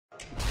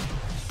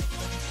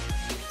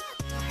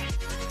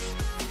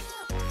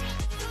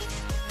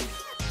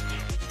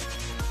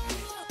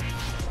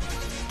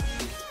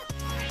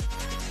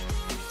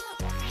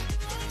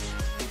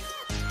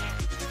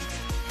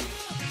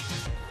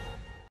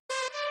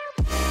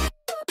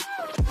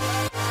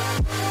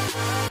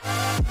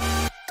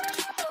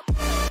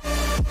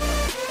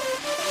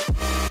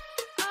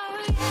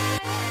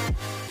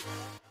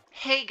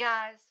Hey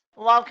guys,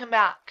 welcome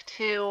back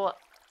to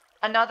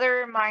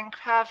another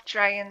Minecraft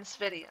Dragons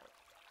video.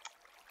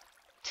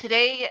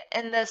 Today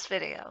in this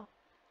video,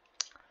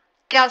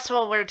 guess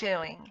what we're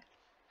doing?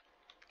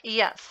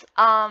 Yes,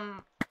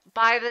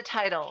 by the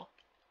title,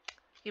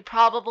 you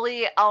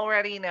probably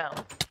already know,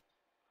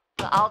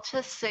 but I'll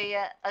just say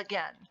it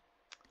again.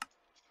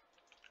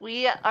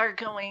 We are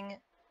going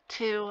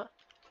to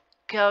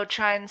go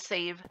try and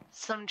save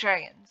some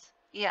dragons.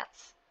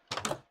 Yes.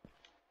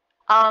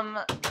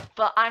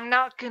 But I'm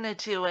not gonna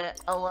do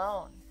it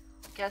alone.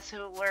 Guess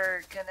who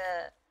we're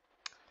gonna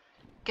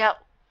get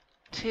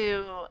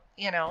to,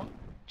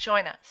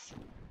 join us?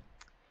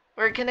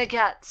 We're gonna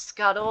get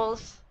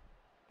Scuttles,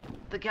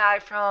 the guy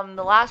from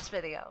the last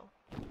video,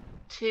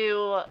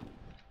 to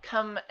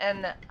come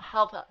and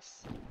help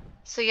us.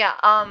 So yeah,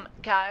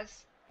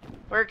 guys,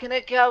 we're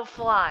gonna go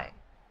fly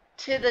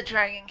to the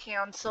Dragon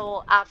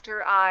Council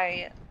after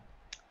I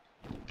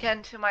get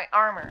into my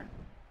armor.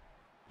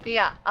 But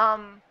yeah,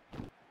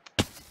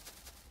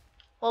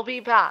 we'll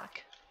be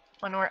back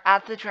when we're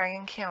at the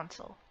Dragon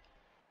Council.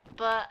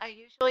 But I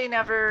usually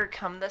never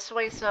come this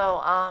way,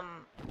 so,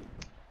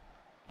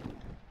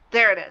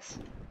 there it is.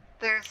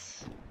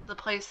 There's the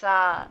place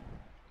that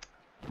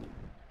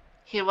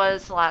he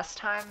was last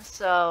time,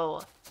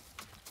 so...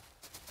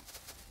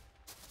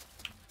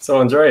 So,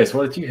 Andreas,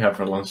 what did you have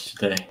for lunch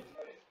today?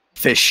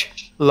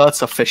 Fish.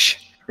 Lots of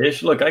fish.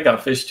 Fish? Look, I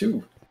got fish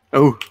too.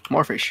 Oh,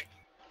 more fish.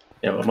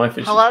 Yeah, but my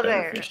fish Hello is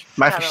better there. fish.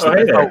 My fish is Oh,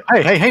 hey there.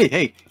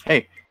 Oh,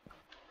 hey.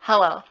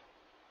 Hello.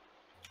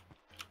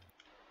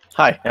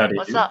 Hi. Howdy.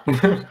 What's up?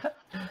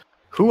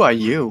 Who are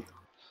you?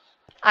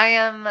 I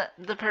am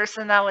the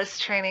person that was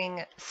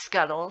training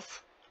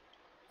Scuttles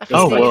a few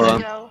Oh, days well,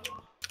 ago.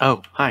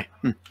 Oh, hi.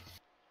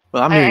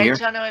 Well, I'm new I here.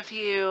 don't know if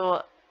you,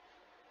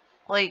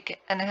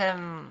 and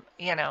him,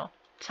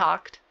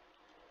 talked.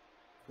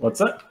 What's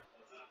that?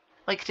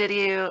 Like, did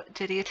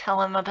you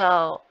tell him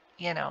about,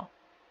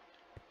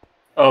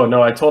 Oh,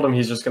 no, I told him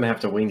he's just gonna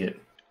have to wing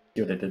it.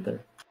 See what I did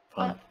there.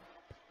 Fun.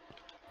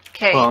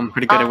 Okay. Well, I'm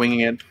pretty good at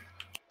winging it.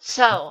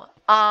 So,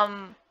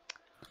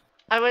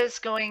 I was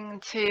going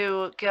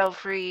to go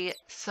free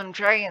some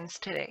dragons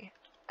today,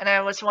 and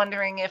I was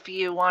wondering if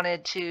you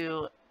wanted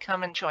to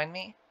come and join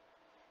me.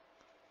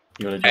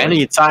 You wanna join?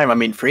 Anytime. I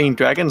mean, freeing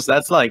dragons,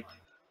 that's like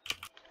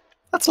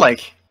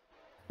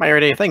my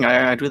everyday thing.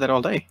 I do that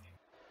all day.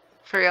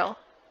 For real?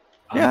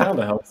 Yeah. I'm down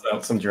to help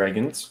out some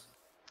dragons.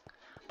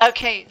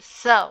 Okay,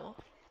 so,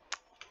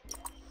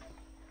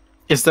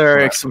 Is there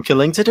Right. some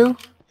killing to do?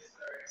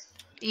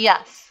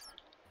 yes.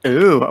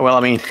 Ooh, well, I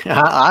mean,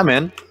 I'm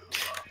in.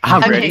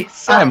 I'm Okay, ready.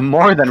 so- I'm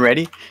more than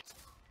ready.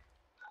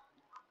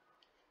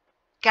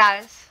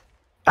 Guys,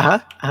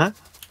 Uh-huh.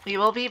 we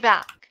will be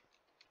back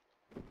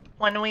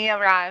when we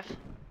arrive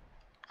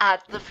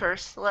at the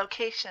first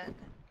location.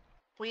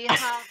 We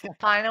have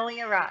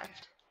finally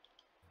arrived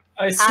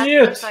I at see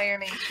the it! Fire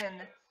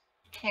Nation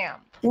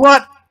camp.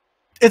 What?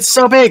 It's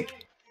so big.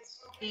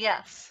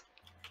 Yes.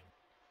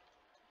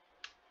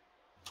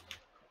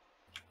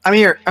 I'm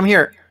here.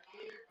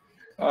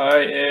 I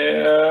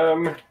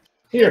am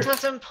here. It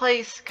doesn't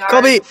place guards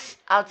Colby!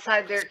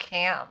 outside their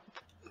camp.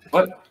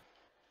 What?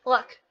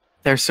 Look.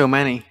 There's so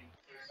many.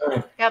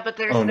 Yeah, but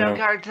there's Oh, no no.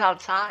 guards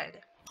outside.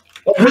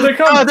 Oh, here they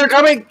come! Oh, they're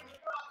coming!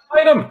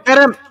 Fight them! Get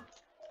him!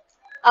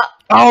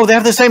 Oh, they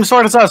have the same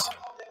sword as us.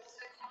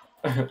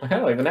 I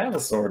don't even have a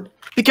sword.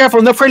 Be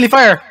careful, no friendly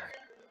fire.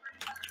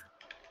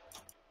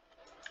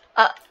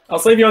 I'll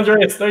save you,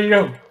 Andreas. There you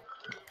go.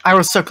 I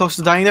was so close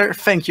to dying there.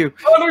 Thank you.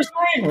 Oh, there's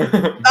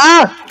three!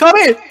 Ah, come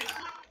here!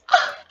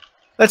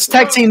 Let's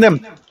tag team them.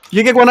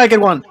 You get one, I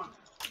get one.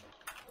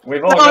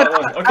 We've all No, got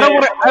one. Okay,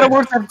 I don't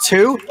want to have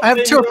two. I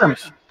have two of them.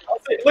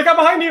 Look out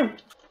behind you!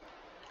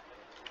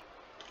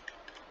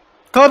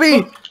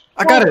 Kobe!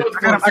 I got it.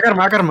 I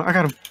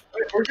got him.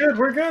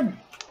 We're good.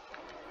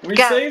 We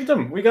Go. saved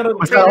them. We got a.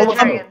 Was Free that all the of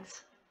them?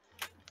 dragons.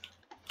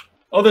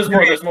 Oh,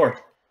 there's more.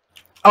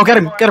 Oh, get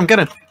him.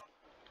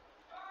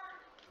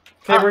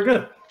 Okay, we're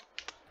good.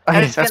 I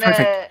Okay, was that's gonna,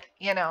 perfect.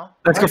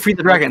 Let's go free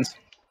the dragons.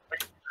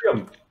 Free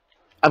 'em.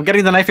 I'm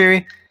getting the knife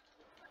fairy.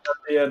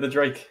 The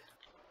Drake.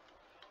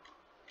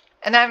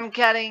 and I'm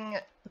getting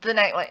the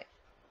nightlight.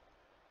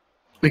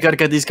 We gotta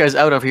get these guys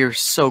out of here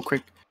so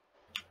quick.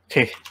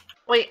 Okay,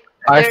 Wait.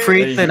 I there's-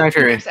 freed the knife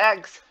fairy. There's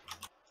eggs.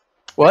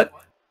 What?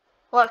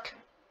 Look.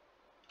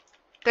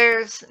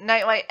 There's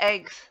nightlight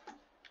eggs.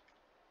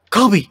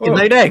 Kobe, Whoa. it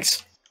laid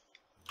eggs.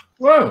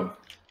 Whoa!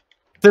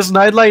 This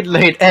nightlight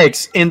laid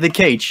eggs in the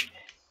cage.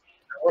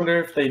 I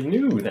wonder if they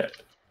knew that.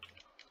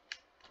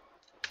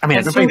 I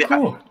mean, That's so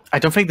cool. I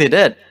don't think they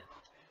did.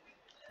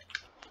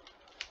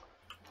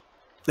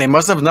 They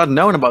must have not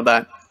known about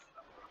that.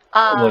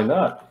 Probably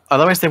not.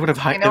 Otherwise, they would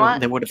have You know what?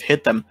 they would have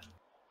hit them.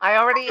 I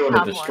already They would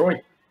have have one.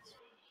 destroyed.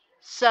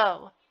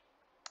 So,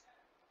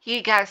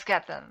 you guys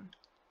get them.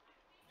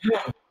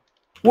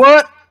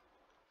 What?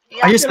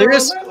 Yep. Are you Get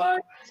serious? around that line.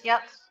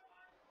 Yep.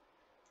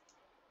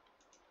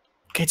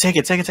 Okay, take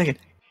it.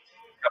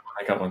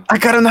 I got one. I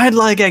got a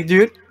nightlight egg,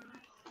 dude.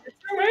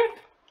 Man.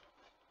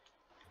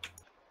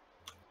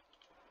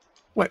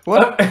 Wait,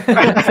 what?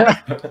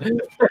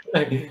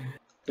 Did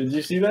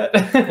you see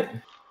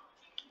that?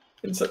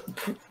 It's a...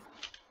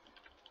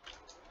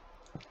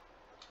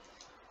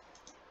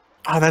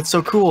 Oh, that's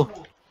so cool.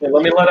 Hey,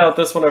 let me let out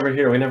this one over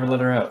here. We never let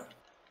her out.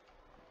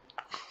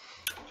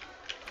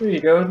 There you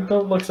go.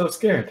 Don't look so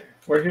scared.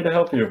 We're here to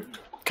help you.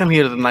 Come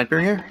here to the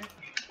Nightbringer.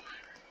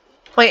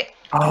 Wait.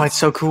 Oh, it's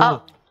so cool.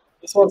 Oh,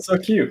 This one's so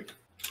cute.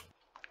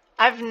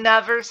 I've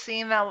never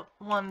seen that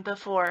one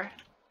before.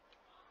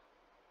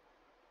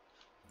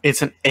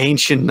 It's an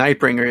ancient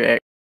Nightbringer.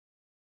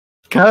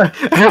 God.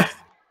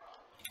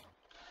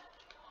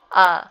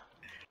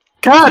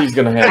 God. She's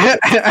gonna have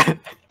it.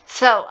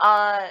 So,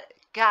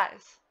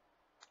 guys,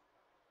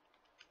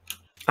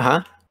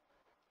 Uh-huh.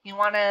 you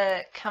want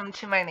to come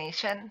to my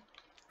nation?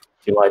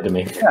 You lied to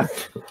me. Yeah.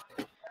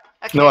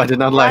 Okay, No, I did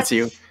not lie to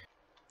you.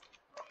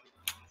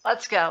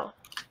 Let's go.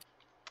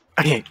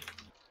 Okay.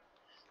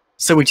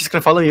 So we're just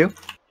gonna follow you?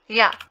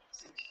 Yeah.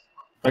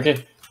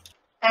 Okay.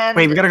 And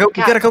Wait, we gotta go.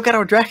 We gotta go get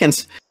our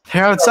dragons.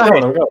 They're I'm outside.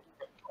 going, I'm going.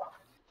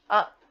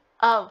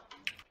 Oh.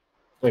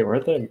 Wait,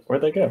 where'd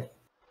they go?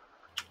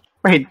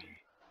 Wait.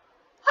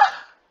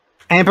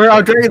 Amber,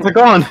 our dragons are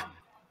gone.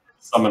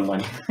 Summon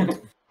mine.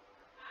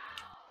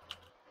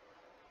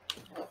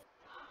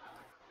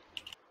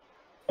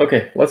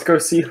 Okay, let's go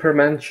see her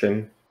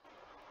mansion.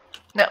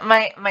 No,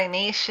 my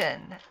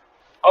nation.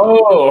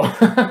 Oh!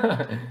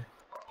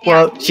 Yeah,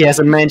 Well, she has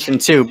a mansion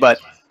too, but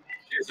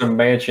She's a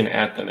mansion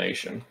at the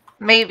nation.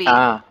 maybe.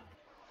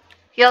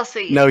 You'll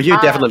see. no, you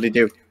definitely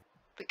do.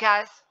 But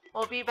guys,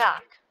 we'll be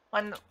back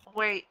when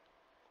we're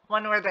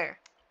there.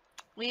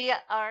 We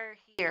are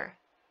here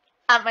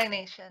at my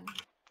nation.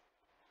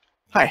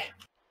 Hi.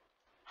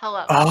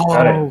 Hello. Oh,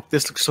 Hi.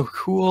 this looks so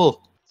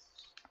cool.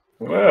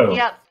 Whoa.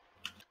 Yep.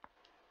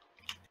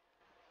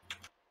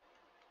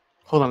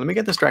 Hold on, let me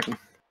get this dragon.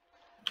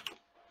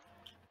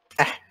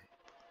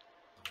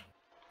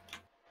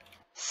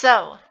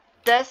 So,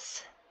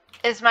 this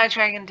is my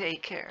dragon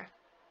daycare.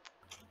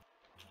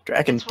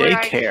 Dragon It's where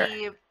I daycare.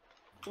 keep,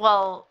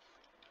 well,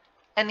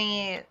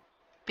 any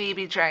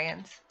baby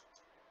dragons.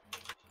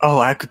 Oh,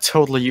 I could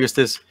totally use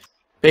this.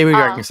 Baby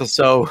dragons are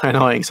so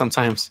annoying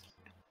sometimes.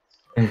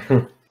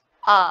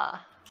 Uh,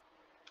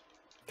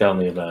 Tell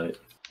me about it.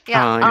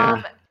 yeah. Oh,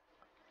 yeah.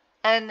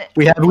 And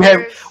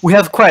We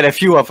have quite a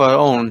few of our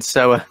own,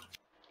 so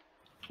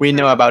we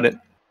know about it.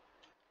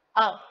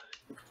 Oh.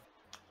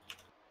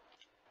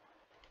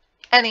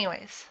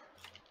 Anyways.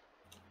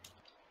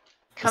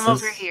 Come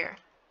over here.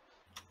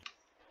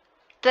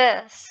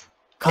 This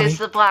is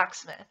the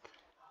blacksmith.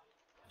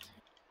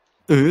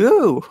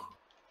 Ooh.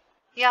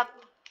 Yep.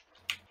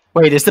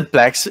 Wait, is the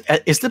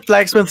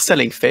blacksmith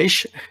selling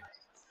fish?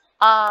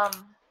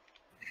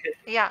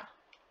 Yeah.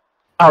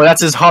 Oh,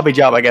 that's his hobby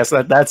job, I guess.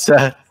 That's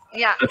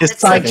Yeah. his It's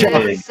side like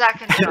job. his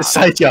second job.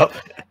 Side job.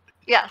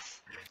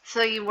 Yes.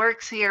 So he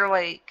works here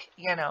like,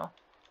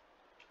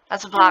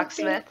 as a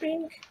blacksmith.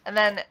 And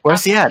then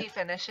Where's he after at? he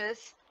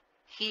finishes,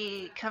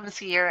 he comes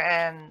here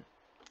and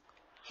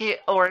he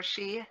or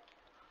she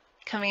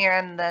come here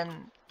and then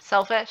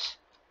sell fish.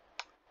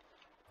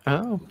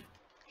 Oh.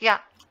 Yeah.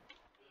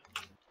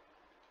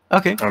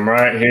 Okay. I'm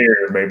right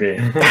here, baby.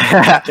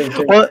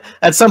 Well,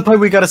 at some point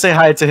we gotta say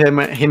hi to him,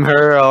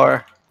 her,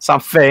 or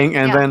something,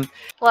 and Yeah. then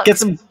Look. get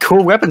some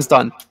cool weapons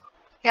done.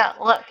 Yeah,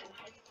 look.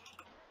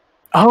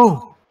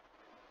 Oh.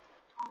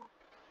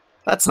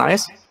 That's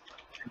nice.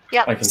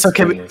 Yep. I can So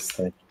can spin we- this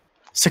thing.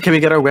 So can we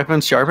get our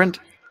weapons sharpened?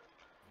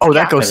 Oh,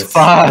 Yeah. that goes That is-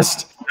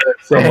 fast.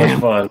 So much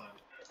Damn. fun.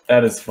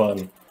 That is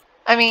fun.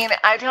 I mean,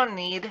 I don't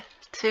need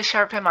to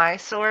sharpen my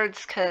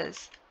swords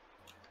because,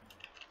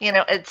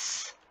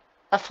 it's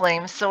a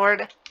flame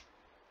sword.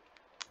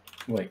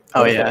 Wait.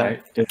 Oh, what is yeah. that?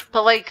 It's-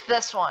 But like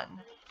this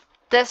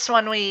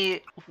one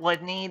we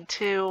would need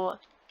to,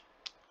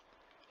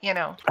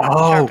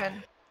 Oh.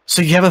 sharpen.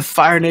 So you have a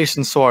Fire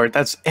Nation sword.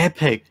 That's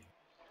epic.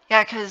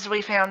 Yeah, because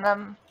we found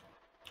them.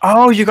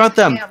 Oh, you got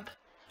them. Camp.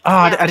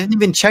 Oh, Yeah. I didn't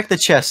even check the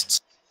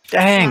chests.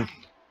 Dang.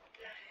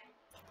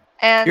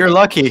 And You're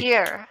lucky.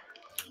 Here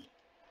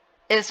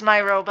is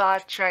my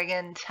robot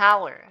dragon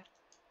tower.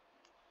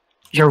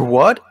 You're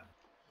what?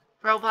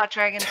 Robot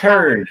dragon tower.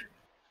 Turd.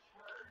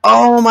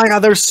 Oh my god,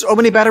 there's so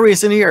many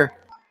batteries in here.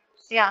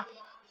 Yeah.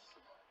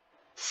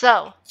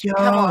 So, Yo.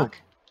 come look.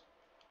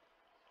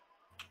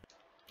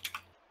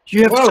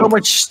 You have Whoa. so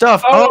much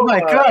stuff. Oh Oh, my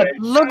my god,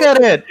 look at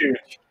it.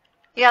 Huge.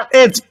 Yep.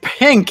 It's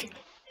pink.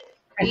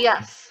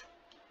 Yes.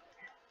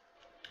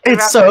 It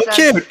It's so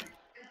represents- cute.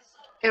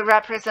 It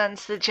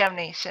represents the Gem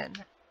Nation.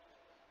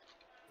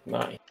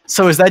 Nice.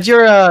 So is that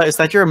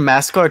your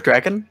mascot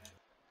dragon?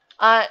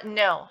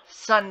 No.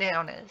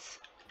 Sundown is.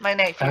 My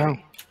night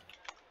fury.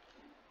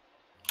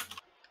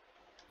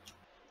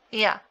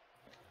 Yeah.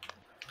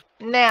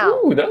 Now,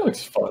 Ooh, that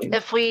looks fun.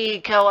 if we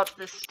go up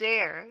the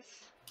stairs,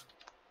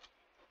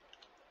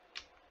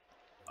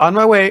 On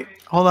my way.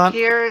 Hold on.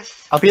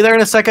 here's... I'll be there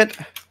in a second.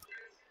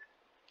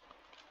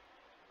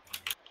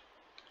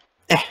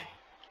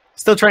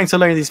 Still trying to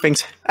learn these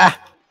things. Ah.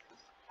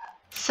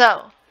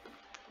 So,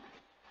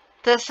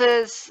 this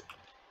is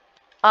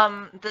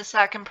the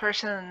second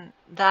person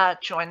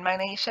that joined my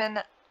nation,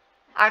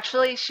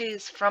 actually,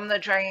 she's from the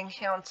Dragon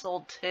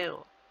Council too.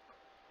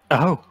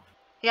 Oh.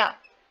 Yeah.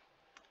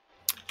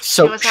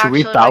 So was should we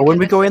actually bow like when an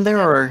we go in there,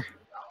 assistant.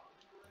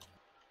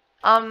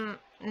 or?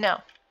 No.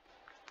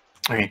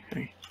 Okay.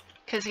 Okay.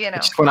 Because, you know.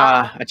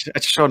 I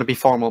just want to be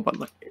formal, but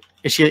like,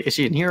 is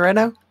she in here right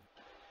now?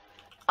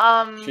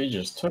 She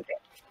just took it.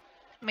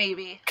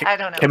 Maybe. I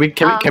don't know.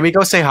 Can we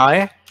go say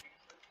hi?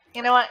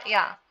 You know what?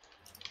 Yeah.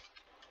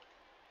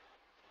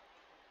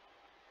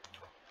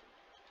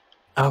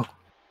 Oh.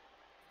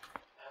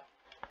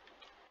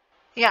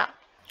 Yeah.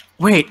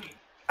 Wait,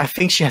 I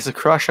think she has a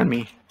crush on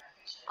me.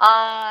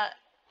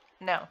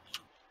 No.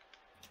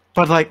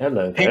 But like,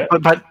 Hello hey,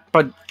 there.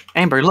 but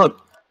Amber,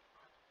 look.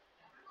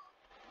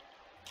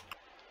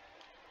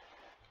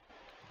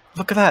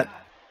 Look at that.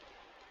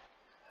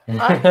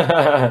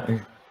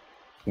 What?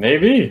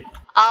 Maybe.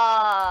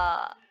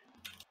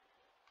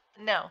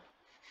 No.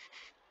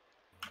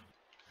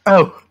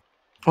 Oh.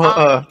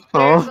 Well,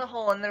 There's oh. a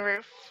hole in the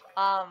roof.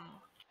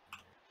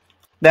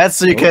 That's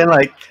so you can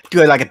like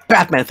do it like a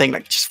Batman thing,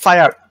 like just fly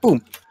out,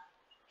 boom.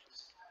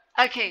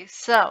 Okay,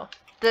 so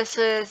this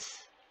is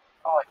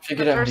Oh, I the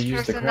figured out how to first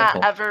use the person that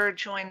grapple. ever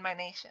joined my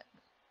nation.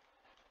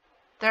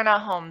 They're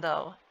not home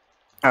though,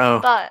 Oh.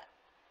 but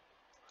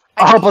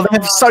Oh, but they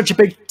have such a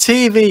big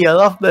TV. I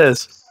love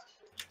this.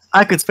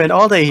 I could spend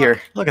all day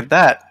here. Look at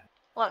that.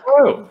 Look.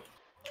 Oh.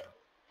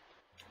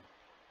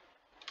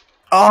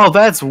 Oh,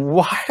 that's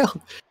wild.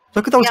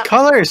 Look at those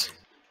colors.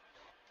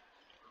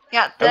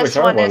 Yeah, I this wish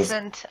our one ones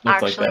isn't looked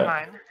like actually that.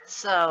 mine.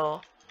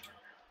 So,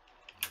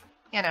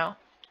 you know.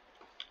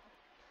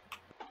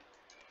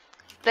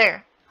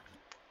 There.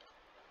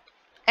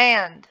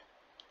 And,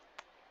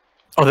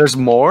 Oh, there's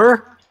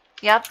more?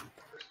 yep.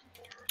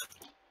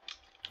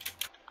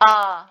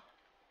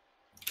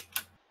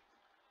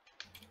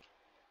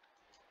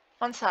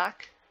 One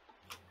sec.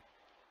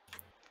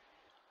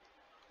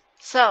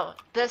 So,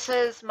 this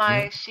is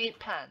my sheep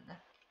pen.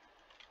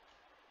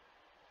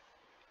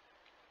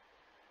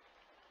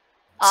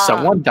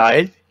 Someone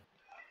died?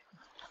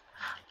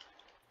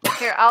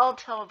 Here, I'll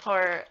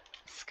teleport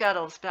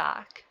Scuttles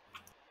back.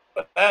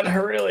 That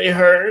really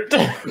hurt.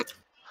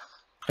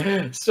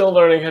 Still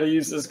learning how to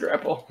use this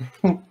grapple.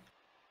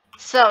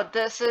 So,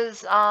 this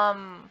is,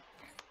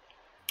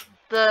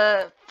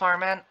 the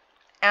farm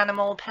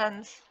animal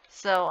pens.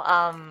 So,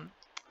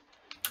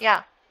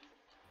 yeah.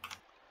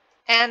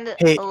 And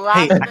Hey,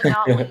 last hey, but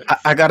not least,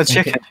 I got a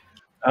chicken.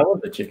 I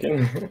love the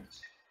chicken.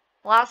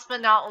 last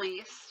but not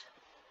least,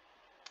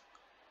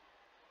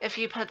 if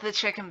you put the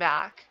chicken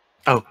back.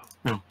 Oh,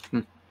 no.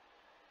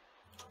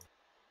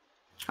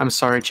 I'm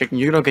sorry, chicken.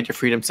 You don't get your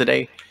freedom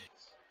today.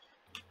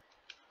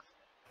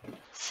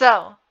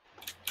 So,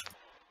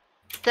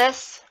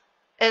 this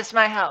is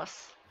my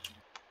house.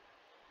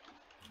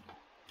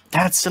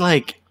 That's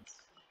like...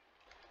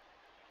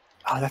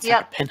 Oh, that's like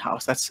Yep. a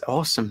penthouse. That's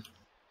awesome.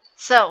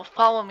 So,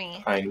 follow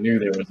me. I knew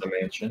there was a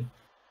mansion.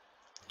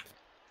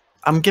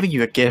 I'm giving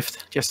you a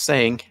gift. Just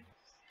saying.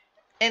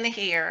 In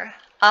here,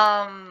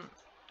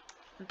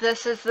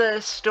 this is the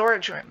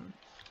storage room.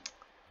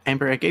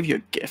 Amber, I gave you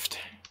a gift.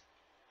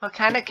 What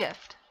kind of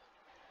gift?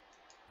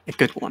 A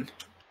good one.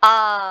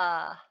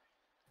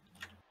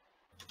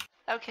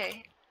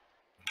 Okay.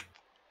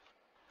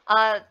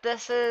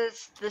 This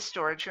is the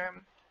storage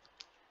room.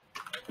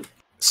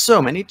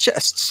 So many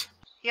chests.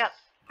 Yep.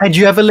 And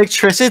you have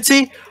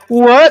electricity?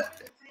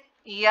 What?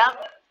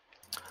 Yep.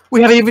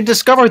 We haven't even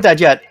discovered that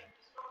yet.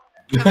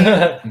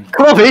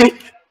 Kobe,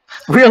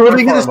 we are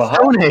living in the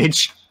Stone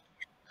Age.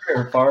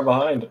 We're far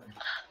behind.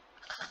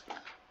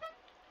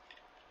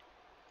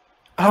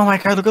 Oh my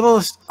god, look at all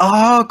this.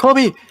 Oh,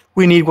 Kobe,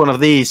 we need one of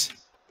these.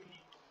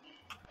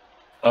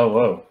 Oh,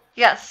 whoa.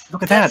 Yes.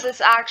 Look at that. This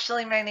is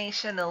actually my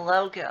nation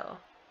logo.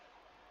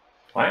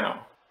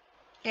 Wow.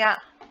 Yeah.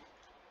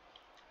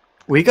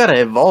 We gotta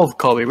evolve,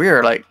 Kobe. We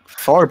are like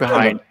far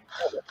behind.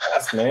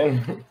 Fast,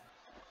 man.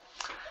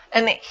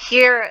 And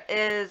here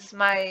is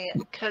my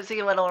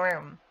cozy little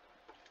room.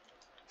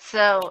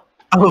 So,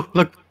 Oh,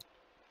 look.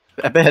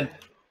 A bed.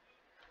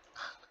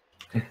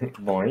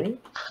 Boing.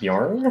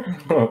 Yarn.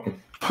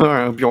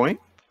 Boing.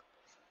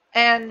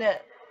 and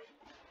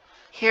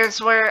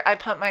here's where I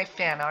put my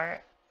fan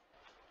art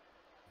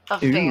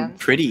of Ooh, fans.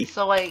 pretty.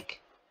 So,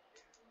 like,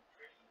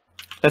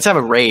 Let's have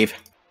a rave.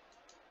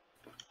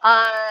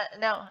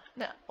 no,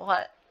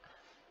 what?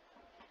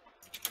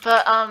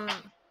 But,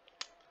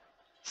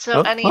 so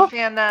Oh, any huh?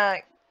 fan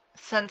that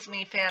sends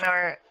me fan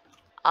art,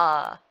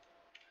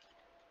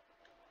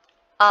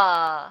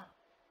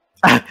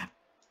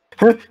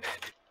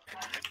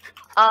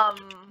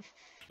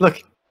 Look,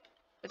 it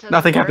doesn't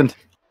nothing work. happened.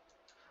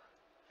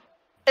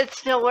 It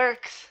still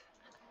works.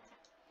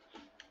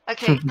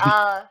 Okay,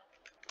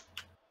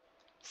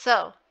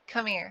 so,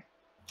 come here.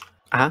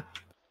 Uh-huh.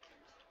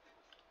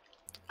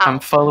 I'm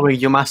following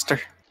you,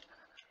 master.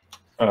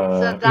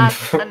 So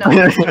that's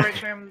another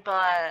storage room,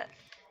 but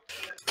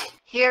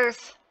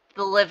here's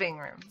the living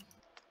room.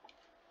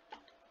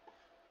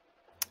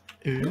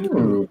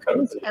 Ooh,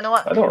 cozy. And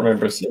what? I don't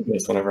remember seeing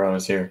this whenever I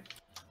was here.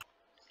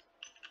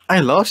 I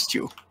lost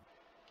you.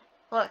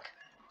 Look.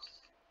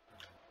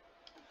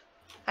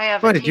 I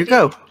have Where a did you TV.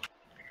 go?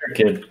 Here,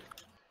 kid.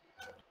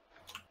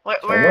 Turn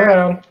We're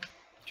around.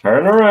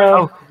 Turn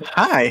around. Oh,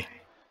 hi.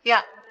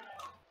 yeah.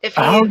 If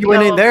you Oh, you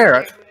went go in over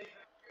there. here-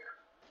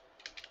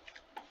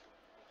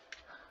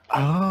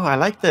 Oh, I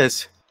like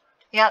this.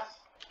 Yep.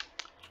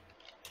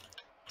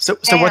 So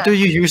what do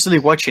you usually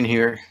watch in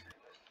here?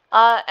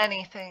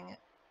 Anything.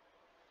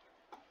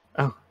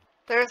 Oh.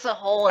 There's a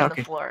hole in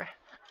Okay. the floor.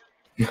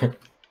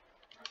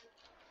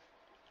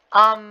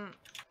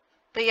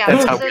 But yeah,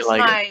 That's how this we is like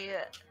it.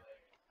 my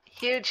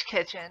huge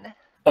kitchen.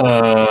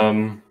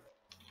 I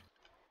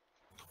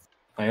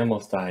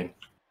almost died.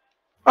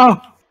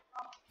 Oh.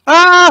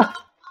 Ah!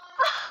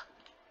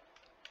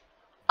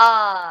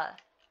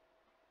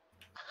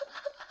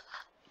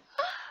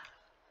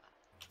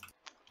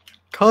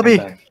 Colby.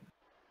 I'm back.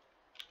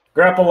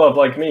 Grapple up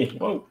like me.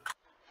 Whoa.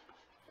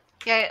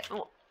 Yeah,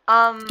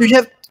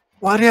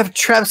 Why do you have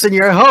traps in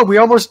your home? We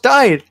almost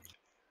died.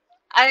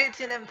 I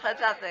didn't put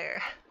that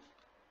there.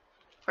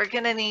 We're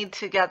gonna need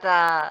to get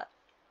that.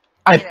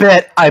 I You know,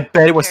 bet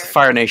it was the here.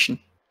 Fire Nation.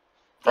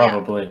 Yeah.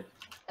 Probably.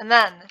 And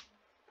then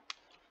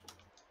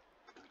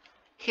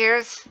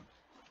here's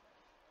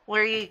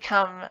where you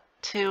come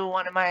to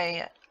one of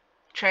my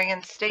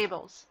dragon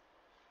stables.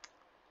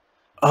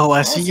 Oh,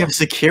 I see you have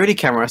security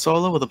cameras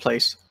all over the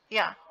place.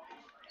 Yeah.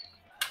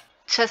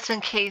 Just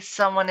in case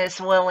someone is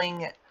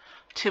willing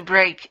to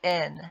break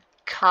in.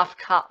 Cough,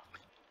 cough.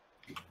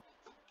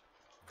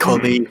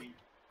 Colby.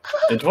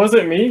 It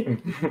wasn't me.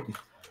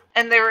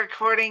 And they're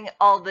recording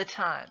all the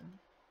time.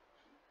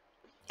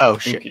 Oh,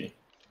 shit. Spooky.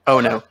 Oh,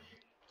 no.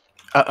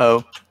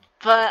 Uh-oh.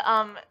 But,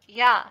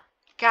 yeah.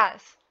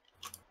 Guys.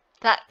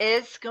 That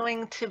is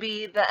going to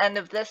be the end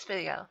of this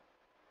video.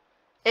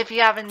 If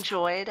you have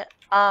enjoyed,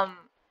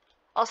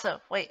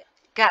 also, wait.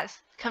 Guys,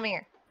 come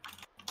here.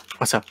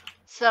 What's up?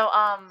 So,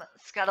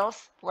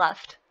 Scuttles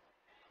left.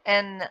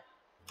 And,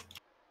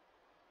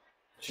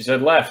 She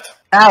said left.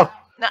 Ow!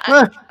 no,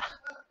 Ah!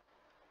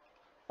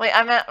 wait,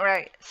 I meant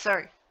right.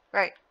 Sorry.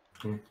 Right.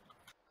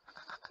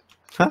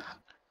 Huh?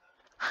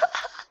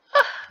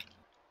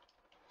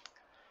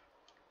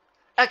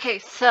 Okay,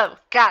 so,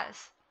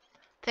 guys.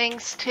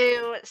 Thanks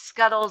to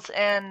Scuttles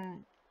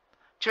and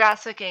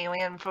Jurassic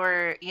Alien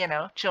for,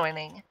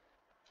 joining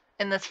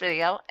in this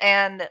video.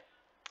 And,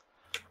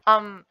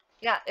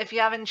 yeah, if you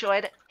have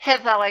enjoyed,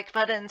 hit that like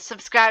button,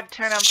 subscribe,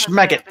 turn on post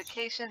Smack it.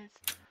 notifications.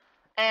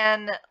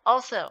 And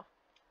also,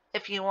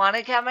 if you want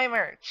to get my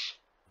merch,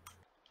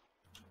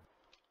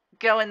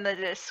 go in the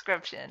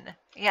description.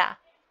 Yeah.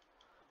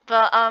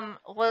 But,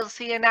 we'll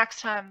see you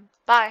next time.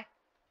 Bye.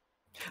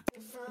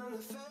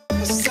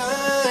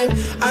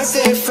 I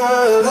stay for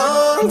a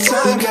long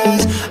time,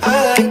 'cause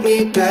I like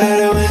me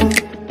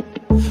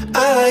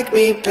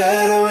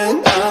better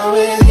when I'm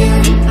with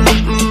you.